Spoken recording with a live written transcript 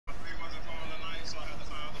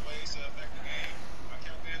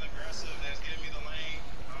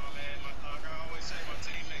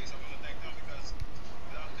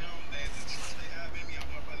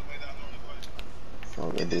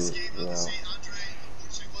do. Yeah.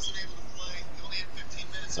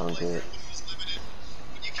 Dunk it.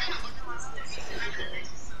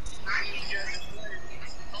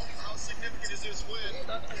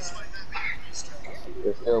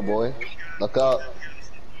 Good still, boy. Look up.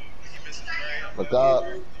 Look up.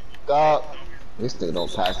 Look up. This nigga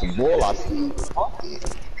don't pass the ball. I see. Fuck it.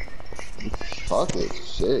 Fuck it.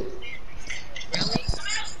 Shit.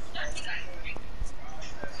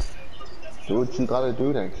 Do what you gotta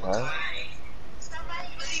do then, Chad.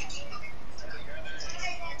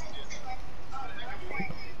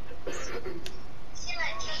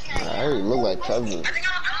 I already look like Trevor. I don't know if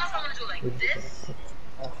I want to do like this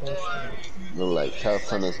or. Look like Trev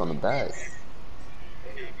Prentice on the back. But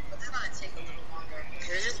it's gonna take a little longer.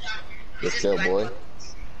 Good still, boy.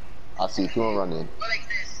 I see you running. Or like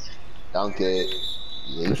this. Dunk it.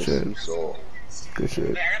 Yeah, Good shit. you saw. Good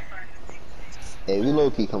shit. Hey, we low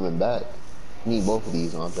key coming back. Need both of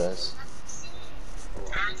these, Andres.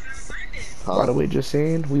 Huh? By the way, just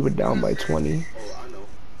saying, we were down by 20.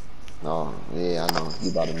 No, yeah, I know.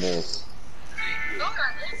 You about to miss. No,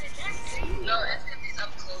 it's because he's up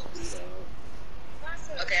close.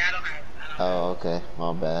 Okay, I don't have. Oh, okay.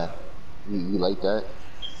 My bad. You like that?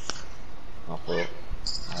 My fault.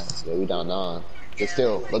 Right, yeah, we down 9. But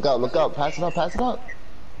still, look up, look up. Pass it up, pass it up.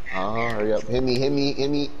 Hurry up. Hit me, hit me, hit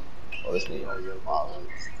me. Oh, this nigga.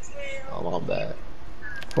 Oh, my bad.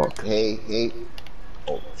 Fuck. Hey, hey.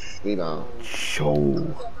 Oh, rebound.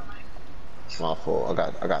 Show. My fault.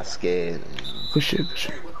 I got scared. Good shit, good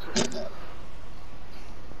shit.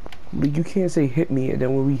 But you can't say hit me and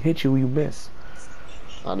then when we hit you, you miss.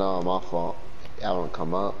 I know, my fault. I don't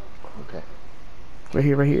come up. Okay. Right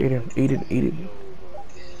here, Aiden. Aiden.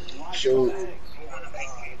 Shoot.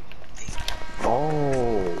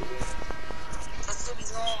 Oh.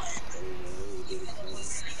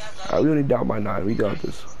 Alright, we only down by 9. We got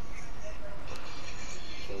this.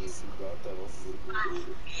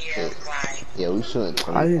 Yeah, we shouldn't.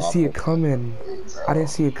 I didn't see it coming. I didn't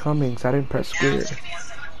see it coming, so I didn't press square.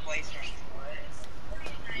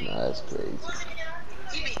 Nah, that's crazy.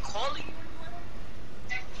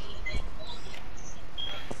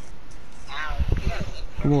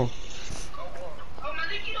 Come on.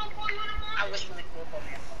 I wish Malik would call me.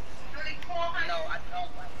 No, I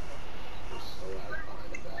don't like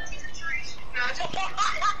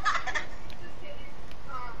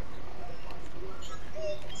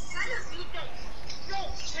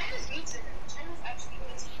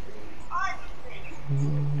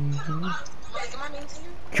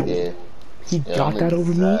Yeah. He got that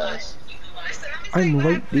over me? I'm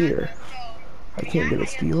right there. I can't get a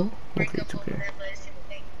steal? Okay, it's okay.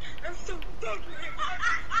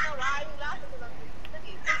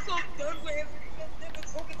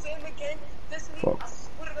 Fuck.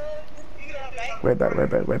 Right back.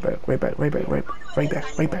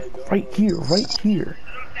 Right here.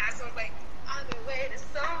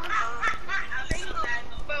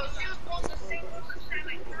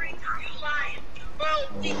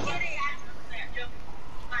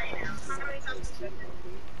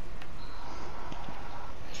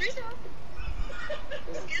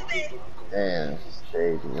 Damn, this is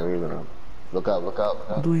crazy. Now we're gonna look up.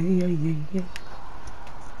 Yeah.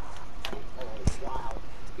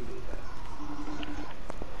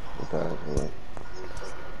 Okay, yeah.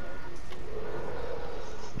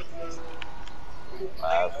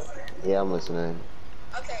 Yeah, I'm listening.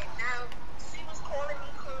 Okay, now she was calling me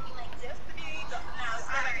like yesterday. Now it's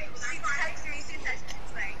not like she texted me. She's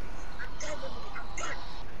like, I'm done.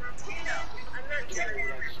 I'm not done.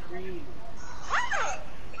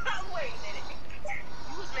 Wait a minute.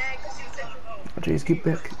 You was mad because she said, oh. Jace, get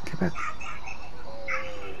back.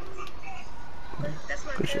 That's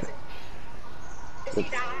my Good shit. cousin. If he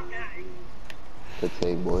died, Good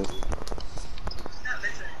take, boy.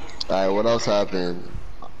 Alright, what else happened?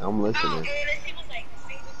 I'm listening. and she was like,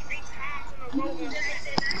 single 3 times in a row. And I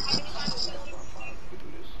said, how many times did you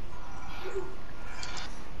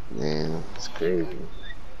do? Man, it's crazy.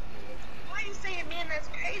 Why are you saying, man, that's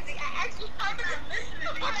crazy? I asked you how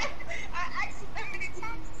many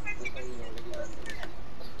times you said she was.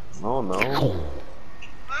 I don't know.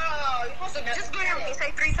 Oh, you're supposed to just go ahead and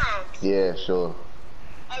say 3 times. Yeah, sure.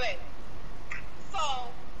 Alright. So,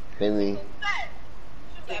 Hit me.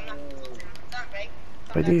 I'm not right.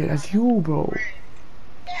 Right there, that's you, bro.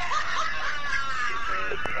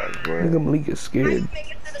 Nigga Malik is scared.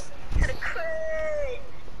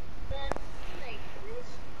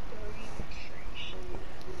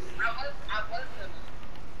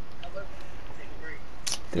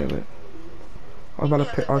 Damn it. I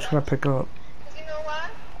was trying to pick up. You know what?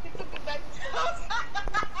 He took it back.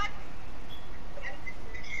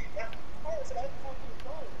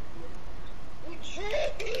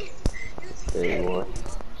 There you are.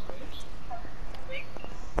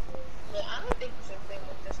 But I don't think it's a thing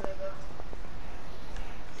with this nigga.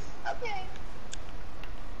 Okay.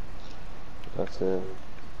 That's it.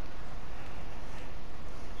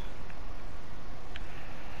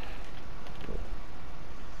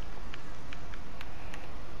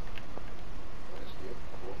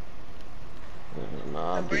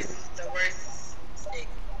 Nah, The worst mistake.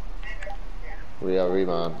 we got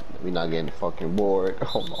rebound. We not getting fucking bored.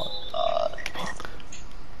 Oh my god.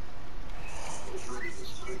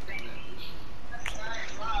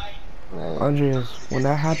 Man, Andreas, when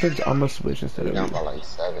that happens, I'ma switch instead we of down you. by like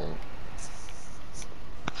 7.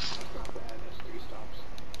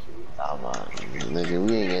 Nah, man. Nigga,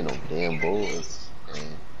 we ain't getting no damn boards. Man.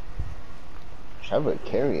 Trevor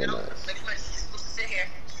carrying us. Look at my she's supposed to sit here.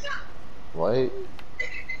 What?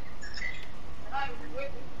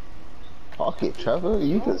 Fuck it, Trevor.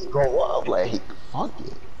 You just go up like, fuck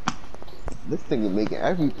it. This nigga making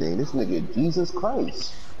everything. This nigga Jesus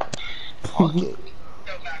Christ. Fuck it.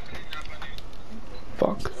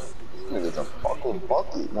 Fuck. This nigga's a fucking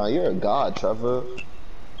bucket. Nah, you're a god, Trevor.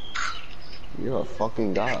 You're a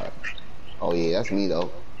fucking god. Oh yeah, that's me though.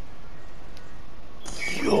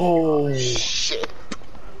 Yo. Shit.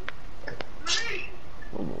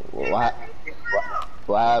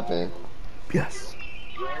 What happened? Yes.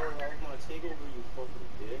 What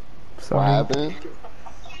Sorry. happened? It's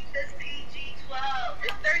PG-12.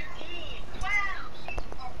 It's 13. 12.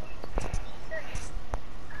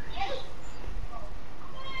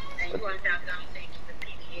 And you want to have them saying the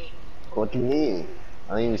PG-8. What you mean?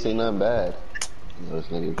 I didn't even say nothing bad. You know, this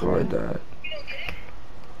nigga Card good. that.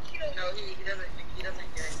 No, he doesn't get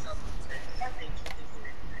himself. I think he does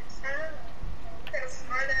it.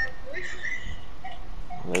 Smart ass.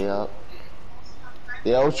 Lay up.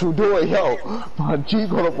 Yeah, what you doing, yo? My G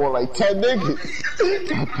got up on like 10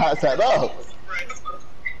 niggas. Pass that up.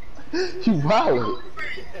 You violent.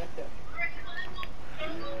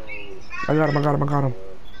 I got him, I got him, I got him.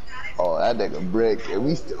 Oh, that nigga brick. And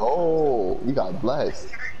we we got blessed.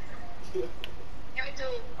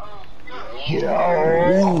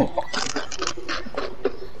 Yo.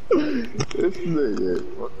 This nigga.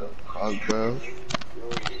 What the fuck, bro?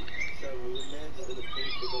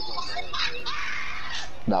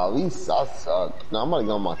 Nah, we suck. Nah, I'm gonna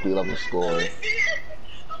go on my 3-level score.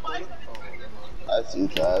 I see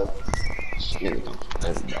that. Shit,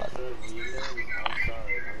 everybody.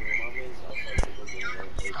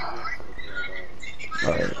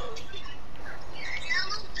 Alright.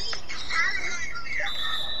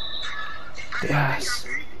 Yes.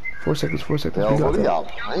 4 seconds, 4 seconds. Yo, We what got are that. y'all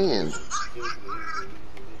playing?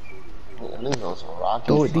 I think on some Rocky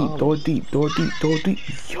Throw it deep, Thumbs. throw it deep, throw it deep, throw it deep.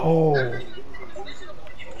 Yo.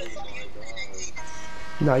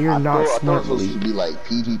 Nah, you're not I thought smart, it was supposed to Malik. be like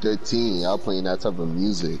PG-13. Y'all playing that type of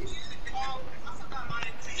music.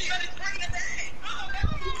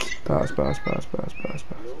 Pass, pass, pass, pass, pass,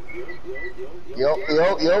 pass. Yo,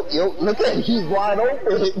 look at him. He's wide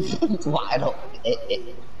open. He's wide open.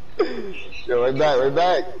 Yo, right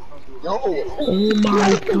back. Yo. Oh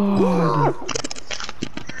my god.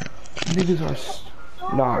 Niggas are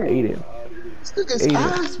nah, Aiden. This nigga's Aiden.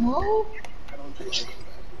 ass, bro.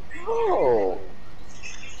 Bro.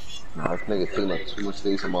 Nah, this nigga taking up too much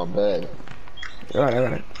space on my bed. Alright, I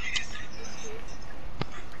got it.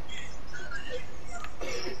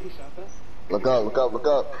 Look up.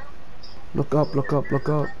 Look up, look up, look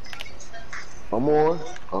up. One more.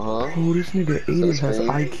 Oh, this nigga Aiden has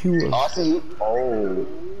IQ I of... see you. Oh.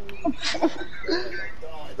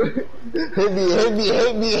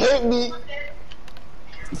 hit me.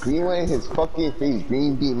 Green light in his fucking face.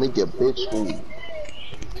 Green beat, make your bitch move.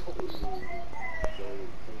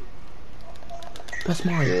 That's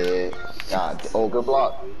mine. Yeah. God. Oh, good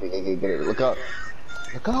block. Get it. Look up.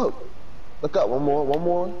 One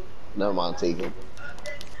more. Never mind, take him.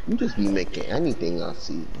 You just be making anything I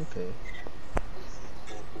see. Okay.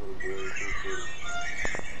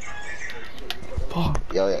 Fuck.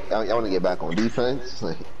 Yo, y'all want to get back on defense?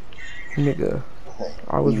 Like, Nigga.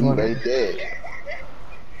 I was you running. right there.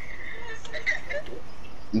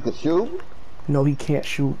 You can shoot? No, he can't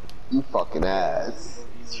shoot. You fucking ass.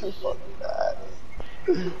 You fucking ass.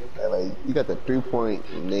 Like, you got the 3-point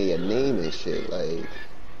in your name and shit, like.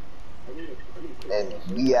 And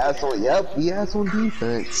be ass on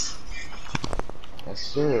defense.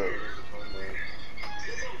 That's it.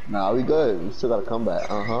 Nah, we good. We still gotta come back.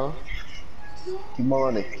 Keep on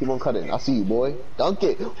running. Keep on cutting. I see you, boy. Dunk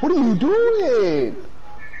it. What are you doing?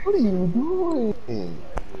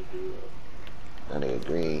 That nigga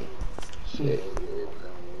green. Shit.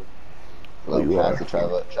 Look, you pass are. to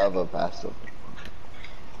Trevor. Trevor passed him.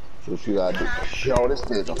 So what you gotta do? Yo, this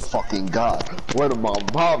nigga's a fucking god. One of my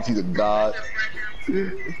moms, he's a god.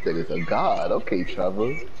 This nigga's a god. Okay,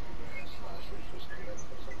 Trevor.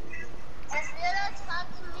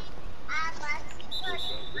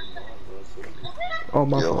 Oh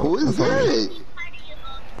my Yo, fault. who is that?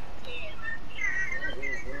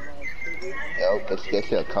 Yo,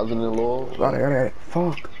 that's your cousin-in-law. Got it.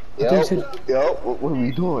 Fuck. I thought Yo, you said yo, what are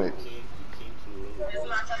we doing?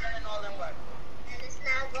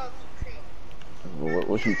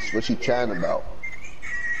 What she chatting about?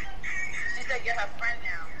 She said you're her friend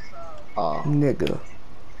now, so. nigga.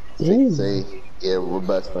 Say, yeah, we're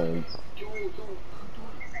best friends. Yeah,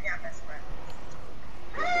 best friend.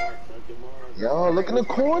 Yo, look in the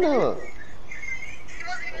corner. She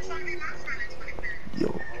wasn't even talking to my friend in 20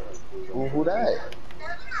 minutes. Yo. Who that?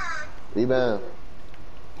 Rebound.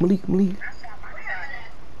 Malik. I shot my shot.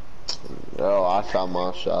 Yo, I shot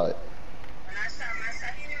my shot. When I shot my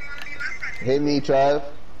shot, he didn't want to be my friend. Hit me, Trev.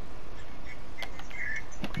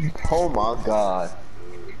 Oh my god.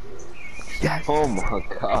 Yes. Oh my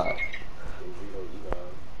god.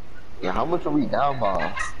 Yeah, how much are we down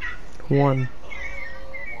by? 1.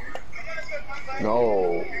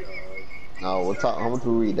 No. No, what's up? How much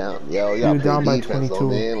were we down? Yo, You were down by defense, 22.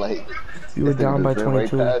 man. Like, You were down by just ran right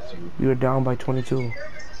 22. past you. You were down by 22.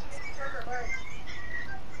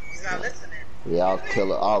 He's not listening. Yeah, I'll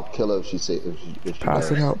kill her if she say if she Pass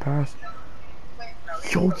does. it out, pass.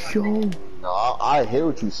 Yo. No, I hear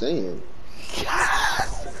what you're saying.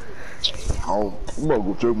 Yes. I'm gonna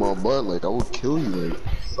go jerk my butt. Like I would kill you. Like,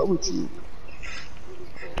 what's up with you?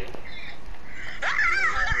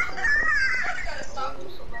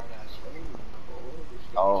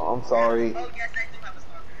 Oh, I'm sorry. Oh, yes, I do have a song.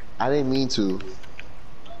 I didn't mean to.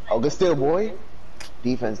 Oh, good steal, boy.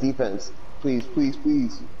 Defense. Please.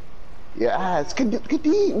 Yeah, ass. Good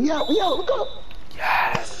D. We out. Look up.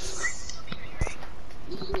 Yes.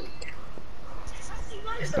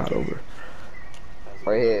 It's not over.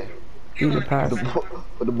 Right here. Do the pass.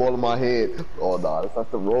 Put the ball in my head. Oh, nah, that's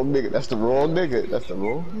the wrong nigga. That's the wrong nigga.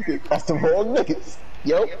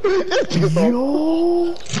 Yo.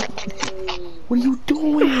 Yo. What are you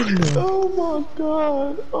doing? Oh my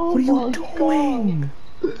god. Oh What are you my doing?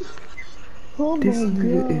 Oh This my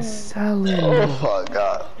nigga god. is selling. Oh my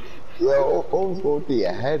god. Yo, almost going through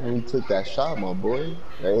your head when you took that shot, my boy.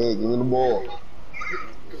 Right here, give me the ball.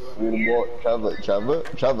 Trevor.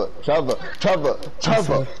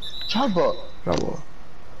 Bravo.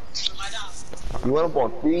 You went up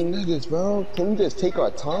on 3 niggas, bro. Can we just take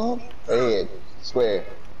our time? Right here, square.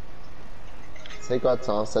 Take our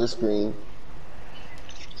time, set a screen.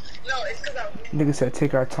 No, it's because I. Nigga said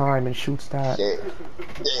take our time and shoots that. Yeah,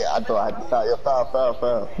 I thought I had to foul. Yo,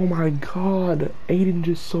 foul. Oh my god. Aiden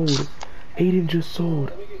just sold.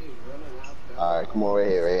 Alright, come on right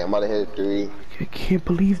here. I'm about to hit a 3. I can't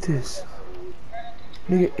believe this.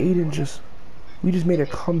 Nigga, Aiden just... We just made a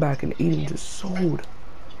comeback and Aiden just sold.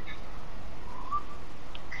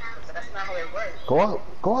 That's not how it works. Go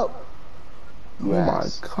up. Oh my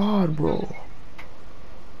god, bro.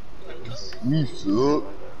 You suck.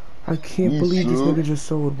 I can't believe this nigga just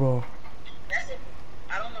sold, bro. That's it.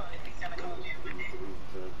 I don't know if he's gonna come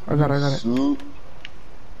in. I got it. Suck.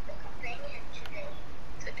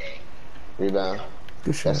 Today. Rebound.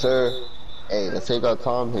 Good shit. Yes, sir. Hey, let's take our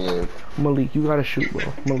time here. Malik, you gotta shoot, bro.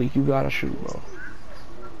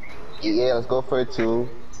 Yeah, let's go for it too.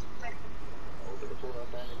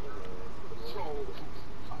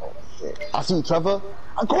 Oh shit. I see you, Trevor.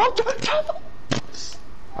 I go up, Trevor.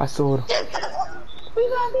 I sold. He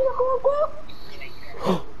don't want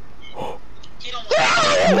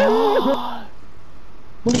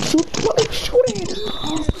Malik, shoot it.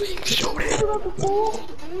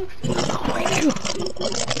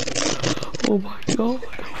 Oh my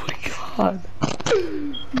god.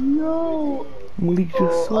 Yo. Malik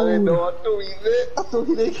just I didn't sold. know. I thought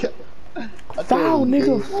he didn't get. Foul,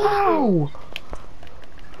 nigga, foul.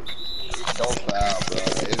 Don't foul, bro.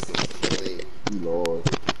 It's silly. You lost.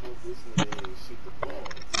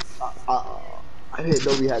 I didn't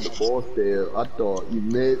know we had the ball still. I thought you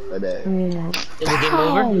missed or that.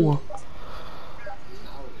 Foul.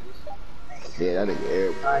 Yeah, that nigga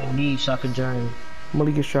air. I need Shaka Journey.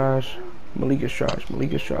 Malik is trash.